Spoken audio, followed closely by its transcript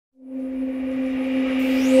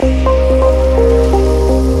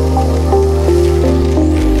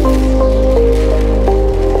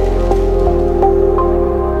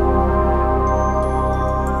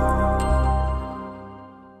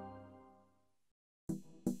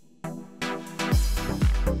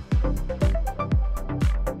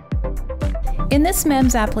In this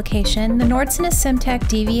MEMS application, the Nordson Simtech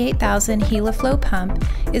DV-8000 Heli-Flow pump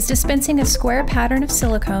is dispensing a square pattern of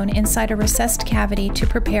silicone inside a recessed cavity to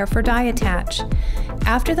prepare for die attach.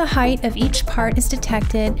 After the height of each part is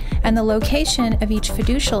detected and the location of each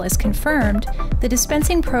fiducial is confirmed, the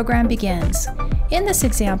dispensing program begins. In this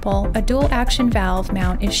example, a dual action valve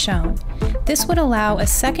mount is shown. This would allow a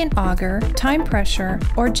second auger, time pressure,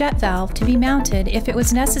 or jet valve to be mounted if it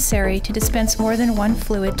was necessary to dispense more than one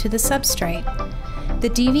fluid to the substrate. The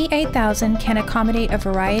DV-8000 can accommodate a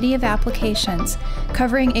variety of applications,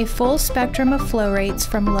 covering a full spectrum of flow rates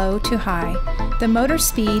from low to high. The motor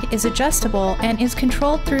speed is adjustable and is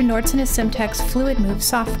controlled through Nordson Simtech's Fluid Move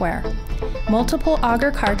software. Multiple auger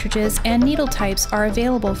cartridges and needle types are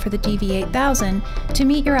available for the DV-8000 to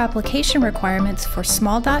meet your application requirements for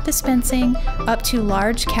small dot dispensing up to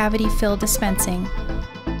large cavity fill dispensing.